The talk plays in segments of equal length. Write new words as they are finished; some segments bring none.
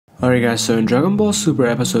Alright guys, so in Dragon Ball Super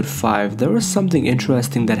episode 5, there was something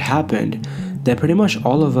interesting that happened that pretty much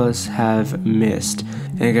all of us have missed.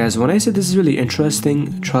 And guys, when I say this is really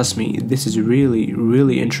interesting, trust me, this is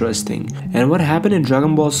really interesting. And what happened in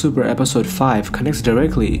Dragon Ball Super episode 5 connects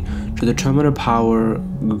directly to the terminal power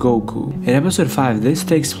Goku. In episode 5, this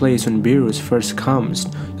takes place when Beerus first comes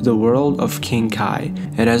to the world of King Kai.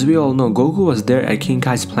 And as we all know, Goku was there at King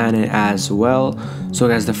Kai's planet as well. So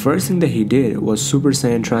guys, the first thing that he did was Super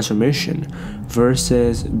Saiyan transformation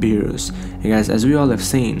versus Beerus. And guys, as we all have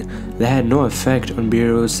seen, that had no effect on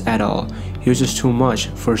Beerus at all. He was just too much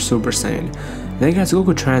for Super Saiyan. Then guys,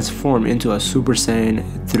 Goku transformed into a Super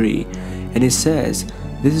Saiyan 3. And it says,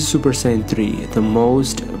 this is Super Saiyan 3, the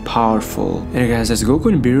most powerful. And guys, as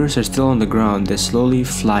Goku and Beerus are still on the ground, they slowly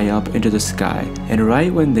fly up into the sky. And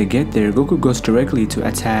right when they get there, Goku goes directly to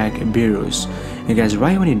attack Beerus. And guys,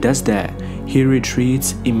 right when he does that, he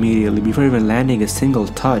retreats immediately before even landing a single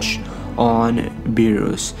touch on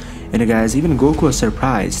Beerus. And guys, even Goku was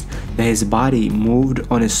surprised that his body moved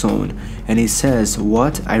on its own. And he says,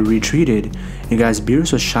 what? I retreated? And guys,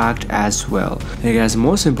 Beerus was shocked as well. And guys,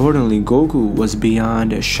 most importantly, Goku was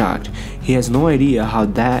beyond shocked. He has no idea how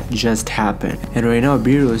that just happened. And right now,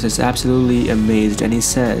 Beerus is absolutely amazed and he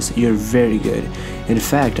says, you're very good. In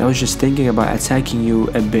fact, I was just thinking about attacking you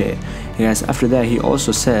a bit. And guys, after that, he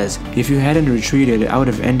also says, if you hadn't retreated, I would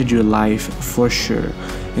have ended your life for sure.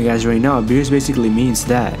 And guys, right now, Beerus basically means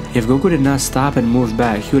that if Goku did not stop and move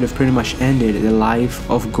back, he would have pretty much ended the life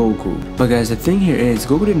of Goku. But guys, the thing here is,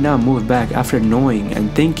 Goku did not move back after knowing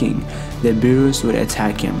and thinking that Beerus would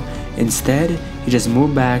attack him. Instead, he just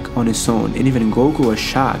moved back on his own, and even Goku was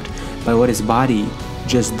shocked by what his body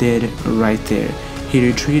just did right there. He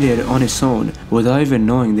retreated on his own without even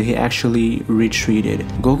knowing that he actually retreated.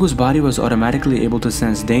 Goku's body was automatically able to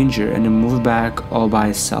sense danger and move back all by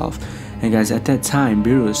itself. And guys, at that time,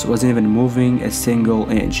 Beerus wasn't even moving a single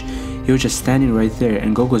inch. He was just standing right there,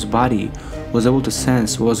 and Goku's body was able to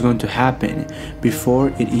sense what was going to happen before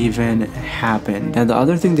it even happened. And the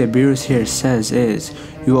other thing that Beerus here says is,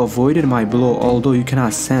 you avoided my blow although you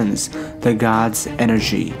cannot sense the god's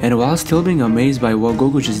energy. And while still being amazed by what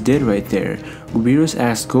Goku just did right there, Beerus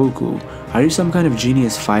asked Goku, are you some kind of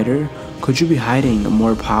genius fighter? Could you be hiding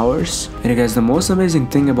more powers? And guys, the most amazing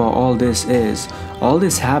thing about all this is, all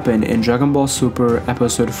this happened in Dragon Ball Super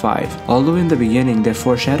episode 5. Although in the beginning they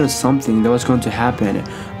foreshadowed something that was going to happen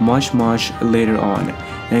much later on.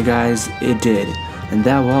 And guys, it did. And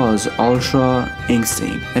that was Ultra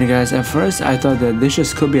Instinct. And guys, at first I thought that this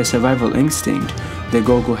just could be a survival instinct that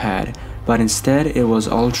Goku had. But instead it was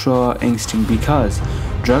Ultra Instinct because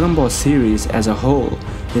Dragon Ball series as a whole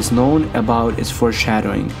is known about its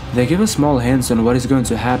foreshadowing. They give us small hints on what is going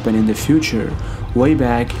to happen in the future way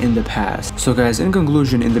back in the past. So guys, in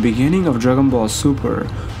conclusion, in the beginning of Dragon Ball Super,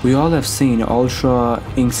 we all have seen Ultra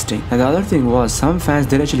Instinct. And the other thing was, some fans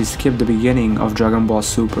did actually skip the beginning of Dragon Ball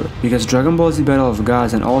Super because Dragon Ball Z Battle of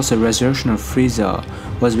Gods and also Resurrection of Frieza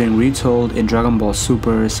was being retold in Dragon Ball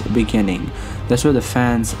Super's beginning. That's where the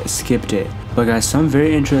fans skipped it. But guys, some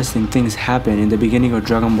very interesting things happen in the beginning of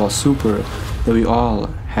Dragon Ball Super that we all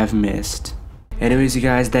have missed. Anyways, you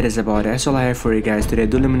guys, that is about it. That's all I have for you guys today.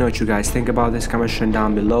 Do let me know what you guys think about this. Comment section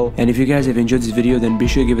down below. And if you guys have enjoyed this video, then be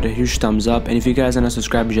sure to give it a huge thumbs up. And if you guys are not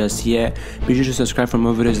subscribed just yet, be sure to subscribe for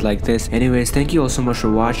more videos like this. Anyways, thank you all so much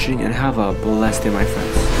for watching and have a blessed day, my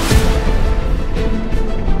friends.